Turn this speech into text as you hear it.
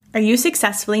Are you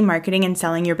successfully marketing and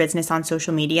selling your business on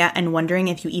social media and wondering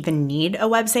if you even need a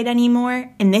website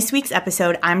anymore? In this week's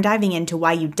episode, I'm diving into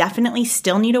why you definitely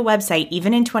still need a website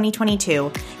even in 2022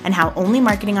 and how only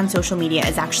marketing on social media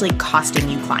is actually costing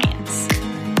you clients.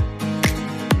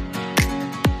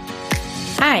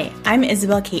 Hi, I'm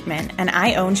Isabel Cateman, and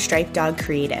I own Stripe Dog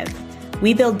Creative.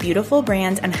 We build beautiful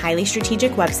brands and highly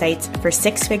strategic websites for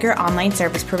six-figure online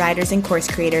service providers and course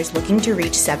creators looking to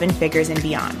reach seven figures and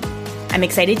beyond. I'm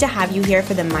excited to have you here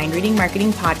for the Mind Reading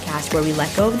Marketing Podcast, where we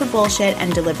let go of the bullshit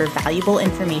and deliver valuable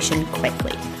information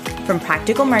quickly. From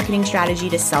practical marketing strategy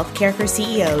to self-care for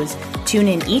CEOs, tune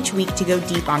in each week to go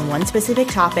deep on one specific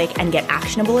topic and get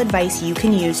actionable advice you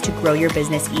can use to grow your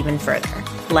business even further.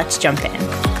 Let's jump in.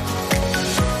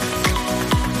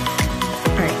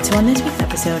 All right, so on this week's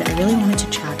episode, I really wanted to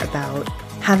chat about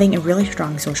having a really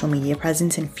strong social media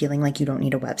presence and feeling like you don't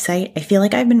need a website. I feel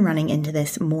like I've been running into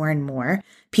this more and more.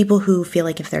 People who feel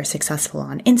like if they're successful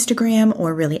on Instagram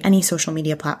or really any social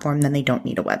media platform, then they don't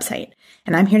need a website.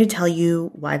 And I'm here to tell you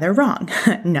why they're wrong.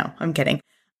 No, I'm kidding.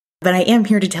 But I am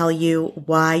here to tell you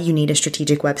why you need a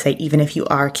strategic website, even if you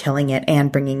are killing it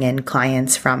and bringing in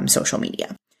clients from social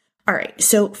media. All right,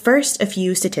 so first, a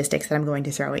few statistics that I'm going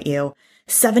to throw at you.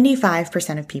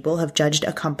 75% of people have judged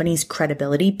a company's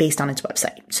credibility based on its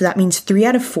website. So that means 3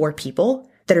 out of 4 people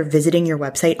that are visiting your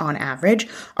website on average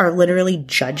are literally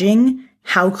judging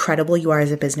how credible you are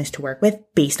as a business to work with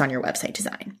based on your website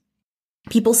design.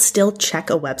 People still check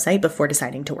a website before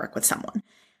deciding to work with someone.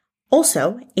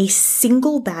 Also, a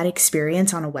single bad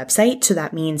experience on a website, so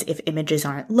that means if images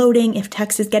aren't loading, if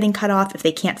text is getting cut off, if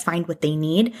they can't find what they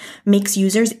need, makes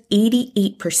users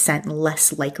 88%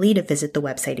 less likely to visit the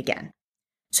website again.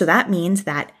 So that means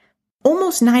that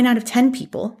almost 9 out of 10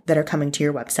 people that are coming to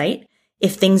your website,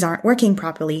 if things aren't working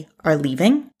properly, are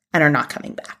leaving and are not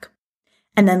coming back.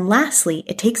 And then lastly,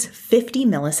 it takes 50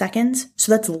 milliseconds,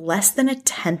 so that's less than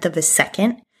 1/10 of a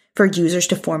second, for users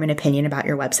to form an opinion about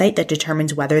your website that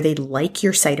determines whether they like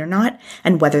your site or not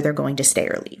and whether they're going to stay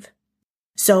or leave.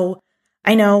 So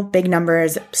I know big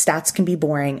numbers, stats can be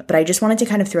boring, but I just wanted to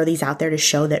kind of throw these out there to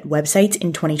show that websites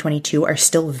in 2022 are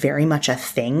still very much a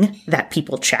thing that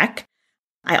people check.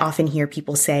 I often hear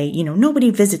people say,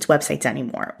 nobody visits websites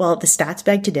anymore. Well, the stats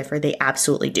beg to differ. They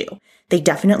absolutely do. They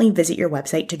definitely visit your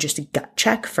website to just gut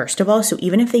check, first of all. So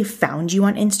even if they found you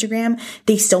on Instagram,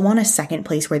 they still want a second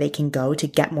place where they can go to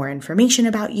get more information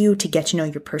about you, to get to know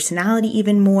your personality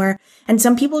even more. And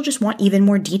some people just want even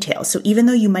more details. So even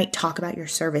though you might talk about your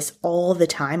service all the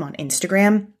time on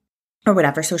Instagram, or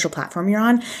whatever social platform you're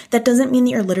on, that doesn't mean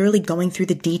that you're literally going through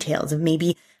the details of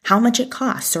maybe how much it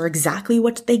costs or exactly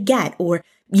what they get or,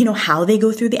 how they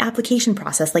go through the application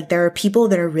process. Like there are people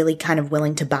that are really kind of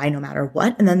willing to buy no matter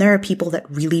what. And then there are people that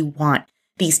really want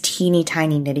these teeny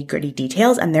tiny nitty gritty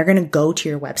details, and they're going to go to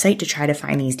your website to try to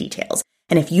find these details.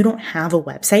 And if you don't have a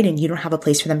website and you don't have a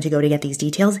place for them to go to get these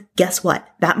details, guess what?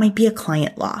 That might be a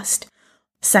client lost.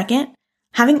 Second,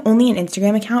 having only an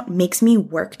Instagram account makes me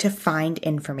work to find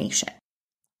information.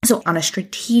 So on a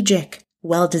strategic,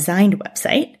 well-designed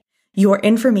website, your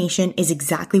information is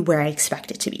exactly where I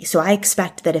expect it to be. So I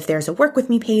expect that if there's a work with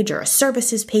me page or a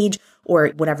services page or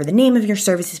whatever the name of your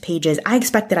services page is, I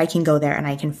expect that I can go there and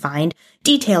I can find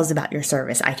details about your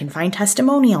service. I can find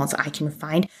testimonials. I can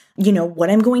find, what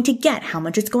I'm going to get, how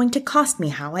much it's going to cost me,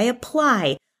 how I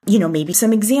apply, maybe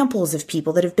some examples of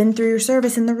people that have been through your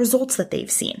service and the results that they've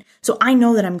seen. So I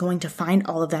know that I'm going to find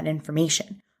all of that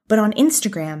information. But on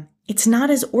Instagram, it's not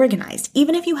as organized.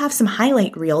 Even if you have some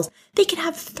highlight reels, they could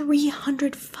have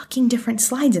 300 fucking different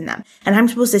slides in them. And I'm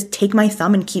supposed to take my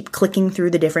thumb and keep clicking through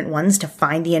the different ones to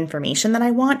find the information that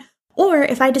I want. Or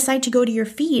if I decide to go to your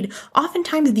feed,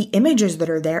 oftentimes the images that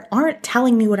are there aren't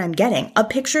telling me what I'm getting. A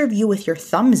picture of you with your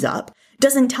thumbs up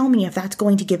doesn't tell me if that's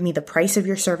going to give me the price of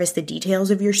your service, the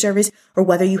details of your service, or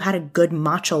whether you had a good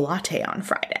matcha latte on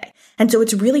Friday. And so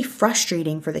it's really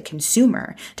frustrating for the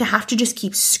consumer to have to just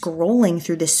keep scrolling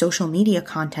through this social media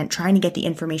content trying to get the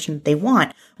information that they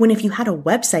want, when if you had a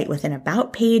website with an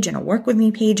about page and a work with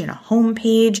me page and a home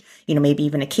page, maybe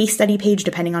even a case study page,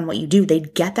 depending on what you do,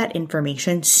 they'd get that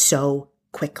information so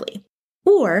quickly.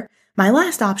 Or my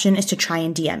last option is to try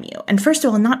and DM you. And first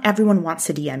of all, not everyone wants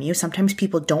to DM you. Sometimes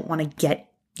people don't want to get,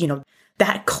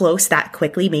 that close that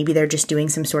quickly. Maybe they're just doing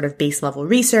some sort of base level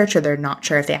research, or they're not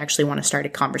sure if they actually want to start a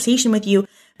conversation with you.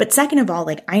 But second of all,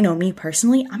 I know me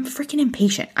personally, I'm freaking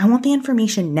impatient. I want the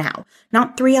information now,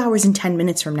 not 3 hours and 10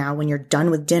 minutes from now when you're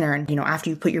done with dinner and, after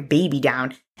you put your baby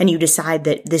down and you decide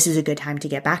that this is a good time to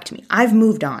get back to me. I've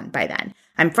moved on by then.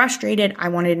 I'm frustrated. I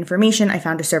wanted information. I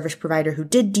found a service provider who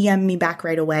did DM me back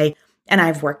right away, and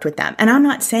I've worked with them. And I'm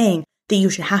not saying that you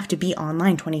should have to be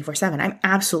online 24/7. I'm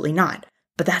absolutely not.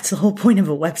 But that's the whole point of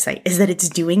a website, is that it's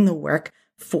doing the work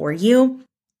for you.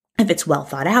 If it's well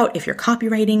thought out, if your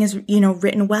copywriting is,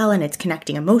 written well and it's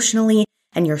connecting emotionally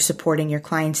and you're supporting your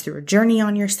clients through a journey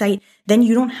on your site, then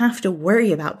you don't have to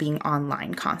worry about being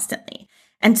online constantly.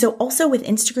 And so also with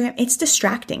Instagram, it's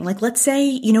distracting. Like, let's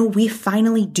say, we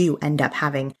finally do end up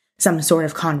having some sort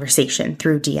of conversation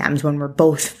through DMs when we're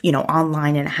both,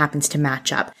 online and it happens to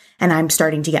match up and I'm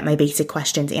starting to get my basic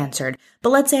questions answered. But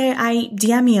let's say I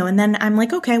DM you and then I'm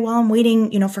like, okay, while I'm waiting,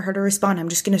 for her to respond, I'm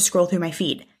just going to scroll through my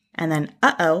feed. And then,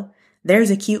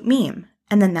 there's a cute meme.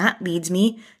 And then that leads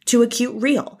me to a cute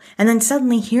reel. And then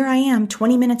suddenly here I am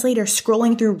 20 minutes later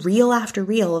scrolling through reel after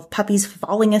reel of puppies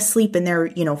falling asleep in their,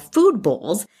 food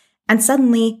bowls. And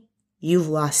suddenly you've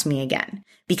lost me again.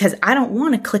 Because I don't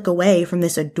want to click away from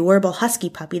this adorable husky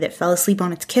puppy that fell asleep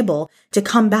on its kibble to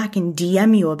come back and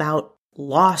DM you about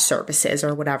law services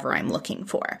or whatever I'm looking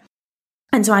for.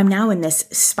 And so I'm now in this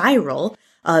spiral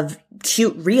of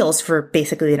cute reels for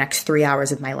basically the next 3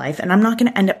 hours of my life, and I'm not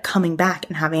going to end up coming back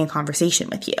and having a conversation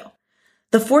with you.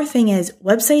 The fourth thing is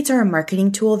websites are a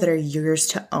marketing tool that are yours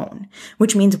to own,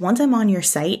 which means once I'm on your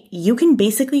site, you can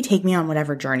basically take me on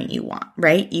whatever journey you want,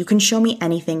 right? You can show me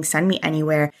anything, send me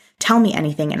anywhere, tell me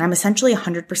anything, and I'm essentially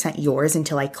 100% yours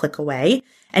until I click away.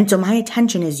 And so my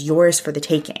attention is yours for the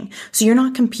taking. So you're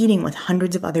not competing with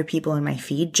hundreds of other people in my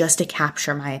feed just to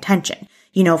capture my attention.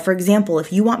 For example,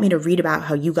 if you want me to read about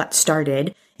how you got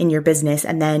started in your business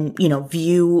and then,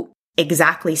 view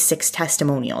exactly 6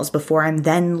 testimonials before I'm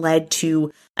then led to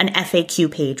an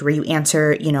FAQ page where you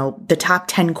answer, the top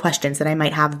 10 questions that I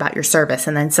might have about your service.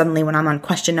 And then suddenly when I'm on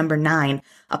question number 9,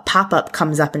 a pop-up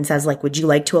comes up and says, would you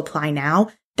like to apply now?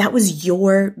 That was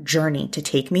your journey to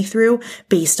take me through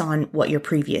based on what your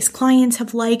previous clients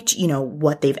have liked,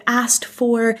 what they've asked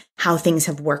for, how things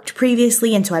have worked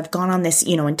previously. And so I've gone on this,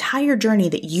 entire journey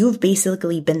that you've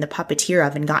basically been the puppeteer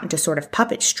of and gotten to sort of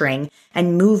puppet string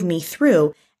and move me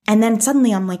through. And then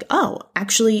suddenly I'm like, oh,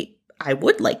 actually, I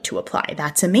would like to apply.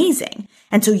 That's amazing.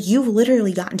 And so you've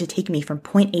literally gotten to take me from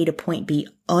point A to point B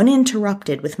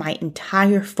uninterrupted with my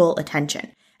entire full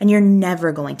attention. And you're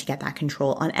never going to get that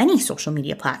control on any social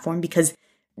media platform because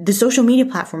the social media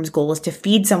platform's goal is to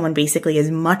feed someone basically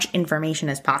as much information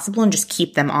as possible and just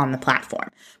keep them on the platform.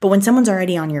 But when someone's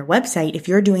already on your website, if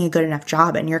you're doing a good enough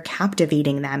job and you're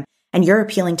captivating them and you're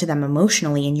appealing to them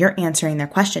emotionally and you're answering their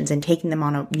questions and taking them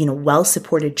on a,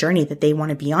 well-supported journey that they want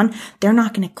to be on, they're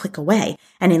not going to click away.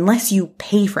 And unless you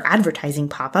pay for advertising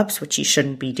pop-ups, which you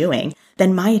shouldn't be doing,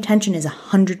 then my attention is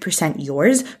 100%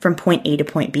 yours from point A to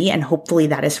point B. And hopefully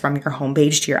that is from your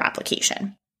homepage to your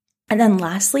application. And then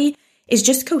lastly is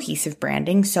just cohesive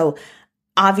branding. So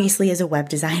obviously as a web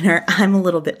designer, I'm a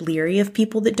little bit leery of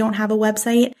people that don't have a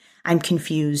website. I'm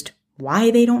confused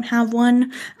why they don't have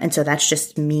one. And so that's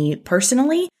just me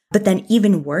personally. But then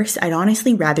even worse, I'd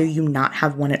honestly rather you not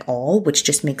have one at all, which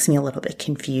just makes me a little bit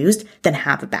confused, than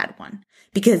have a bad one.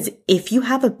 Because if you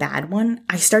have a bad one,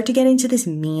 I start to get into this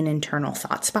mean internal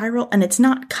thought spiral, and it's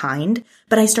not kind,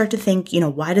 but I start to think,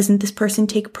 why doesn't this person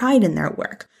take pride in their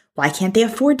work? Why can't they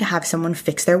afford to have someone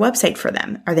fix their website for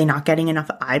them? Are they not getting enough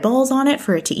eyeballs on it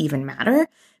for it to even matter?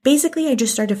 Basically, I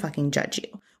just start to fucking judge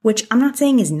you, which I'm not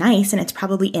saying is nice, and it's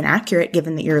probably inaccurate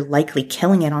given that you're likely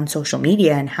killing it on social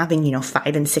media and having,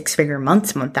 5 and 6 figure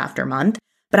months month after month.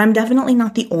 But I'm definitely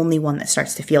not the only one that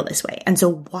starts to feel this way. And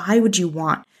so why would you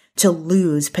want to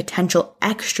lose potential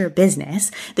extra business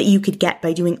that you could get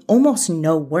by doing almost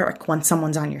no work once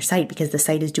someone's on your site because the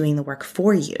site is doing the work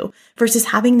for you versus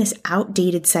having this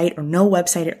outdated site or no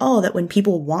website at all that when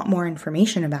people want more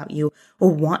information about you or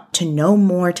want to know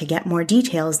more to get more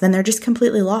details, then they're just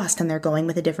completely lost and they're going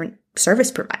with a different service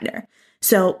provider.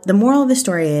 So the moral of the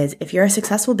story is if you're a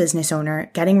successful business owner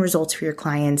getting results for your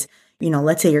clients,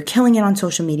 let's say you're killing it on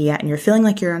social media and you're feeling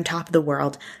like you're on top of the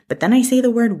world, but then I say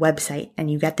the word website and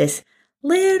you get this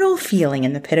little feeling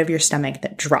in the pit of your stomach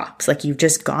that drops, like you've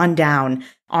just gone down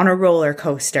on a roller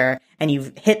coaster and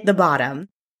you've hit the bottom,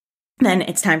 then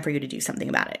it's time for you to do something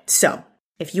about it. So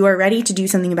if you are ready to do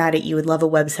something about it, you would love a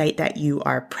website that you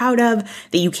are proud of,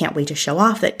 that you can't wait to show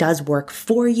off, that does work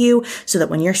for you, so that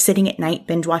when you're sitting at night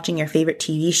binge watching your favorite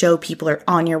TV show, people are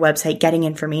on your website getting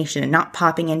information and not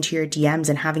popping into your DMs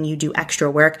and having you do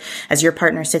extra work as your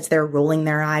partner sits there rolling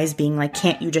their eyes, being like,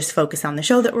 can't you just focus on the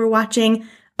show that we're watching?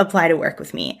 Apply to work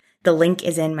with me. The link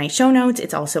is in my show notes.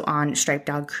 It's also on Stripe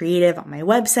Dog Creative on my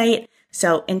website.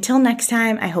 So until next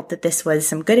time, I hope that this was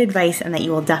some good advice and that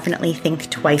you will definitely think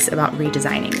twice about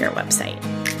redesigning your website.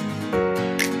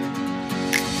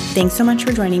 Thanks so much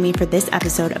for joining me for this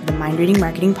episode of the Mind Reading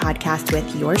Marketing Podcast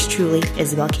with yours truly,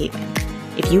 Isabel Caven.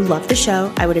 If you love the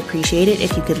show, I would appreciate it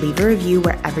if you could leave a review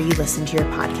wherever you listen to your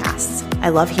podcasts. I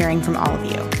love hearing from all of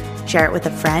you. Share it with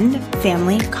a friend,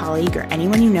 family, colleague, or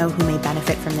anyone you know who may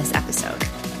benefit from this episode.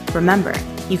 Remember,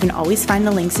 you can always find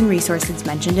the links and resources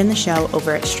mentioned in the show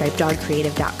over at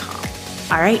stripedogcreative.com.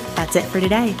 All right, that's it for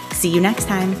today. See you next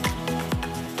time.